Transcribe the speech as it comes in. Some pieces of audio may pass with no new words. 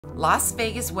Las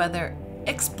Vegas weather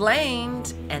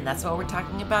explained, and that's what we're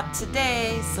talking about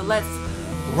today. So let's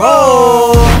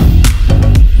roll!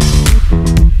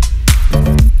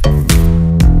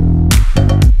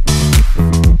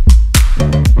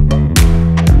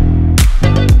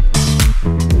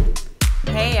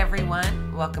 Hey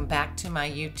everyone, welcome back to my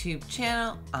YouTube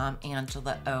channel. I'm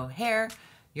Angela O'Hare,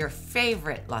 your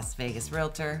favorite Las Vegas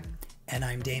realtor. And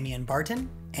I'm Damian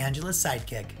Barton, Angela's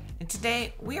sidekick. And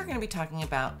today we are going to be talking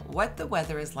about what the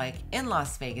weather is like in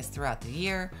Las Vegas throughout the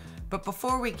year. But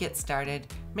before we get started,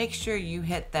 make sure you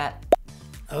hit that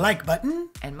like button.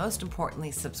 And most importantly,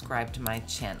 subscribe to my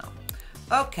channel.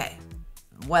 Okay,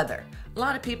 weather. A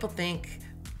lot of people think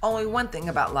only one thing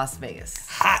about Las Vegas.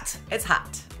 Hot. It's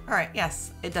hot. All right,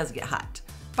 yes, it does get hot.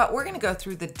 But we're going to go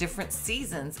through the different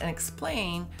seasons and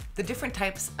explain the different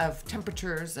types of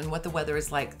temperatures and what the weather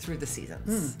is like through the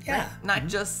seasons. Yeah. Right? Not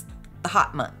just the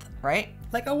hot month, right?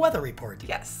 Like a weather report.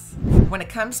 Yes. When it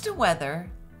comes to weather,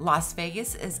 Las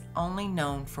Vegas is only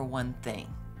known for one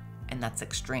thing, and that's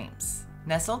extremes.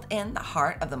 Nestled in the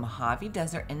heart of the Mojave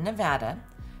Desert in Nevada,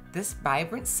 this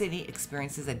vibrant city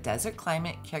experiences a desert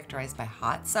climate characterized by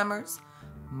hot summers,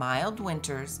 mild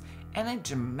winters, and a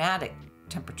dramatic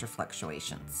temperature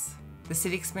fluctuations. The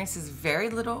city experiences very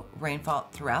little rainfall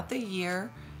throughout the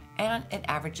year, and it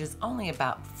averages only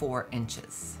about 4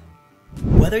 inches.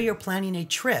 Whether you're planning a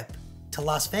trip to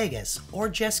Las Vegas or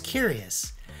just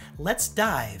curious, let's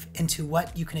dive into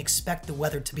what you can expect the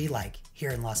weather to be like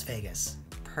here in Las Vegas.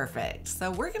 Perfect. So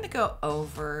we're going to go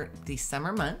over the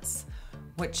summer months,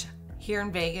 which here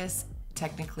in Vegas,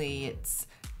 technically it's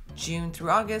June through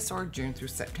August or June through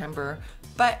September,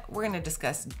 but we're going to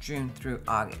discuss June through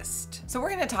August. So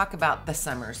we're going to talk about the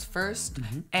summers first,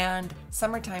 and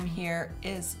summertime here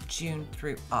is June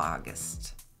through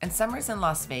August. And summers in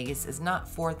Las Vegas is not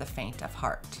for the faint of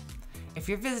heart. If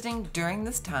you're visiting during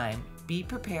this time, be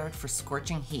prepared for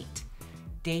scorching heat.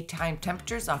 Daytime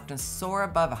temperatures often soar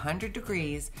above 100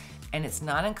 degrees, and it's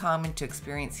not uncommon to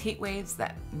experience heat waves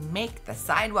that make the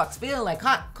sidewalks feel like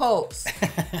hot coals.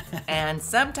 And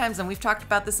sometimes, and we've talked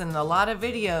about this in a lot of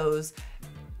videos,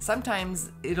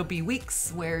 sometimes it'll be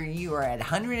weeks where you are at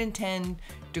 110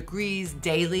 degrees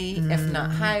daily, if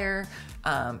not higher,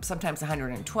 sometimes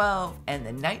 112, and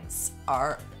the nights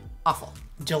are awful.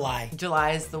 July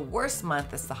is the worst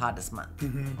month. It's the hottest month.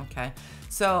 Okay.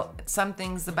 So some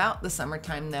things about the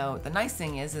summertime, though, the nice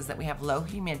thing is that we have low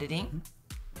humidity,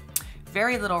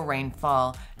 very little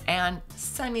rainfall, and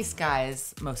sunny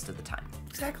skies most of the time.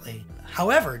 Exactly.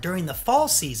 However, during the fall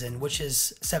season, which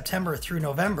is September through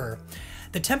November,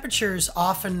 the temperatures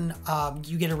often,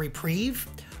 you get a reprieve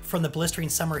from the blistering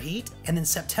summer heat, and then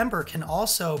September can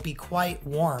also be quite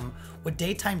warm with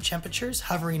daytime temperatures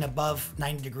hovering above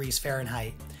 90 degrees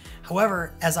Fahrenheit.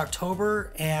 However, as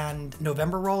October and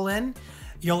November roll in,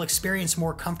 you'll experience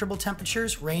more comfortable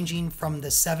temperatures ranging from the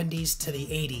 70s to the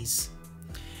 80s.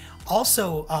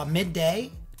 Also,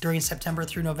 midday during September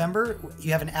through November,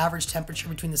 you have an average temperature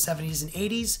between the 70s and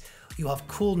 80s. You have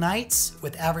cool nights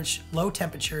with average low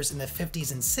temperatures in the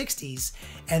 50s and 60s,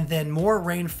 and then more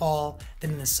rainfall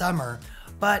than in the summer,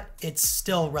 but it's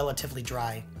still relatively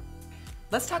dry.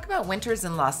 Let's talk about winters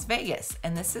in Las Vegas,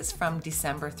 and this is from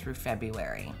December through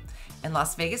February. And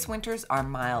Las Vegas winters are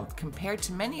mild compared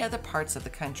to many other parts of the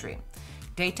country.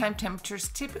 Daytime temperatures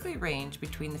typically range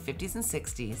between the 50s and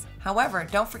 60s. However,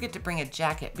 don't forget to bring a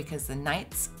jacket because the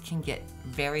nights can get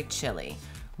very chilly,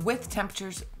 with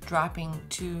temperatures dropping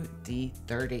to the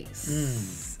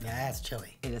 30s. Yeah, that's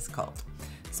chilly. It is cold.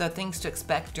 So things to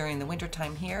expect during the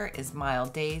wintertime here is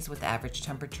mild days with average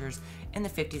temperatures in the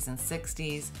 50s and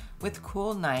 60s, with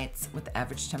cool nights with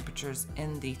average temperatures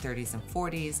in the 30s and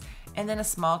 40s, and then a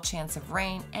small chance of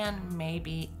rain and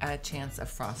maybe a chance of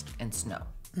frost and snow.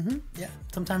 Yeah,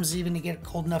 sometimes even to get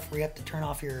cold enough where you have to turn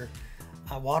off your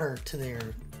water to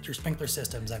your sprinkler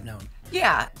systems, I've known.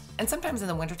 Yeah, and sometimes in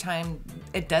the wintertime,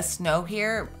 it does snow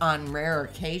here on rare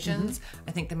occasions.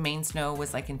 I think the main snow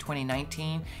was like in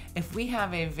 2019. If we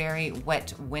have a very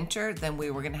wet winter, then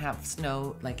we were gonna have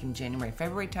snow like in January,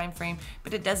 February timeframe,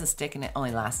 but it doesn't stick and it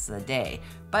only lasts a day.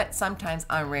 But sometimes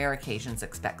on rare occasions,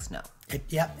 expect snow.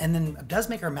 Yeah, and then it does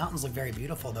make our mountains look very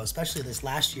beautiful though, especially this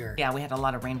last year. Yeah, we had a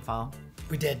lot of rainfall.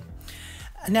 We did.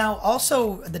 Now,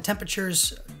 also the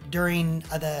temperatures during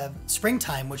the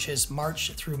springtime, which is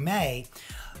March through May,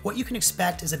 what you can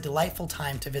expect is a delightful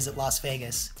time to visit Las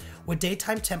Vegas, with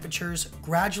daytime temperatures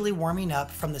gradually warming up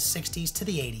from the 60s to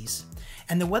the 80s.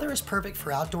 And the weather is perfect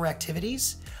for outdoor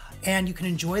activities, and you can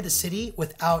enjoy the city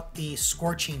without the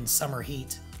scorching summer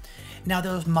heat. Now,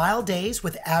 those mild days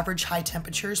with average high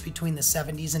temperatures between the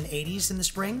 70s and 80s in the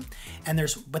spring,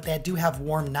 but they do have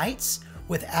warm nights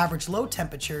with average low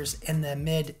temperatures in the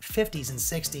mid 50s and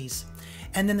 60s.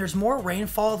 And then there's more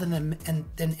rainfall than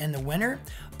in the winter,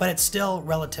 but it's still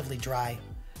relatively dry.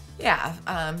 Yeah,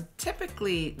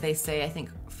 typically they say, I think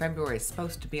February is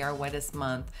supposed to be our wettest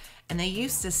month, and they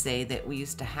used to say that we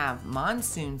used to have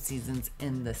monsoon seasons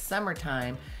in the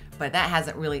summertime, but that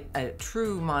hasn't really a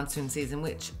true monsoon season,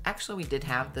 which actually we did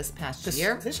have this past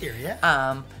year. This year,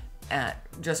 yeah.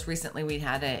 Just recently we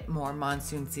had a more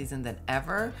monsoon season than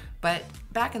ever, but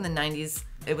back in the 90s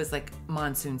it was like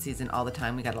monsoon season all the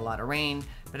time. We got a lot of rain,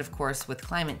 but of course with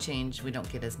climate change we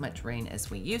don't get as much rain as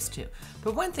we used to.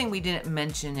 But one thing we didn't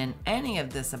mention in any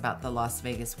of this about the Las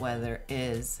Vegas weather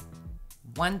is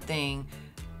one thing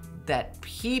that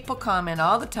people comment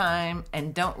all the time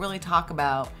and don't really talk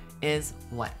about is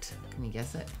what? Can you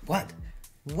guess it? What?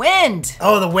 Wind.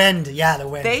 Oh, the wind. Yeah, the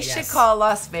wind. They should call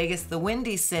Las Vegas the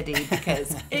Windy City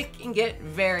because it can get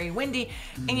very windy.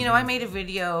 And you know, I made a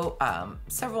video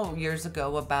several years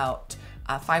ago about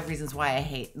 5 reasons why I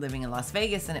hate living in Las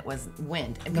Vegas, and it was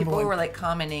wind. And people were like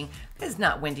commenting, "It's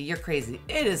not windy. You're crazy."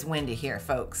 It is windy here,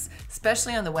 folks.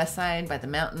 Especially on the west side by the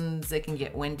mountains, it can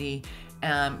get windy.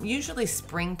 Usually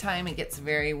springtime it gets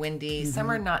very windy.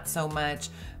 Summer not so much,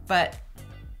 but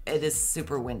it is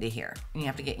super windy here. And you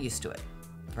have to get used to it.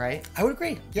 Right? I would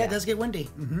agree. Yeah, it does get windy.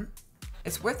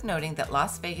 It's worth noting that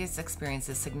Las Vegas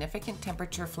experiences significant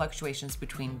temperature fluctuations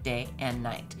between day and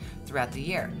night throughout the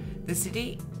year. The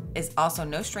city is also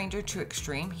no stranger to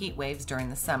extreme heat waves during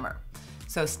the summer.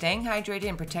 So staying hydrated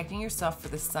and protecting yourself for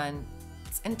the sun's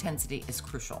intensity is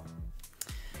crucial.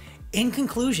 In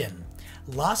conclusion,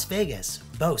 Las Vegas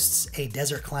boasts a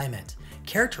desert climate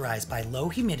characterized by low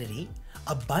humidity,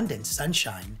 abundant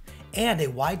sunshine, and a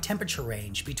wide temperature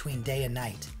range between day and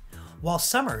night. While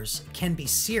summers can be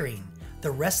searing,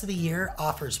 the rest of the year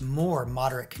offers more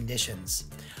moderate conditions,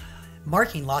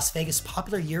 marking Las Vegas a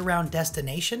popular year-round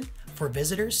destination for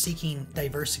visitors seeking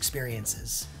diverse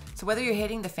experiences. So whether you're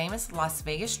hitting the famous Las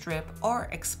Vegas Strip or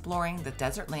exploring the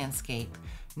desert landscape,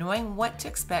 knowing what to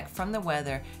expect from the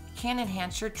weather can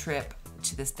enhance your trip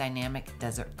to this dynamic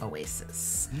desert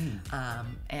oasis.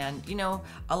 And you know,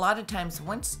 a lot of times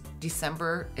once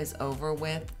December is over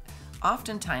with,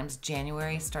 oftentimes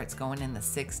January starts going in the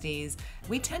 60s.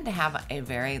 We tend to have a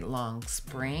very long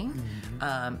spring,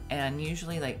 and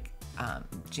usually like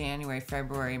January,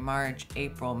 February, March,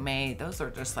 April, May, those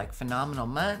are just like phenomenal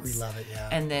months. We love it, yeah.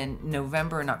 And then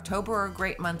November and October are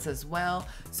great months as well.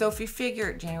 So if you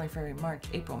figure January, February, March,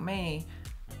 April, May,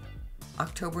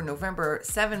 October, November,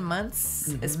 7 months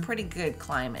is pretty good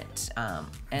climate.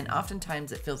 And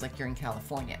oftentimes it feels like you're in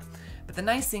California. But the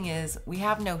nice thing is we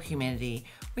have no humidity,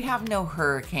 we have no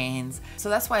hurricanes. So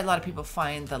that's why a lot of people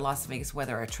find the Las Vegas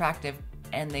weather attractive,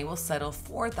 and they will settle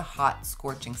for the hot,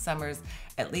 scorching summers.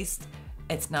 At least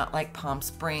it's not like Palm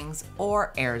Springs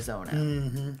or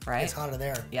Arizona, right? It's hotter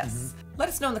there. Yes. Let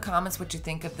us know in the comments what you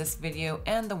think of this video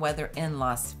and the weather in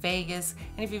Las Vegas.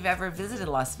 And if you've ever visited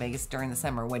Las Vegas during the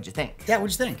summer, what'd you think? Yeah,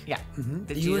 what'd you think? Yeah.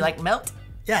 Did you like melt?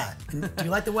 Yeah. Do you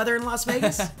like the weather in Las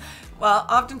Vegas? Well,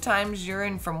 oftentimes you're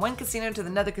in from one casino to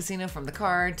another casino, from the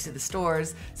car to the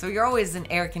stores. So you're always in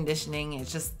air conditioning.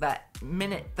 It's just that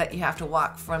minute that you have to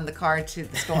walk from the car to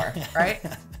the store, right?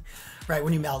 Right,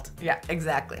 when you melt. Yeah,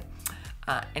 exactly.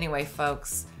 Anyway,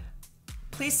 folks,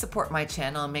 please support my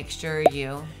channel and make sure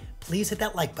you please hit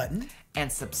that like button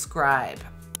and subscribe.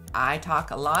 I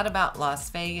talk a lot about Las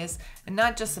Vegas, and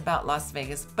not just about Las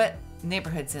Vegas, but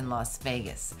neighborhoods in Las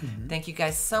Vegas. Thank you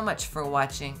guys so much for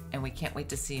watching, and we can't wait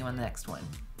to see you on the next one.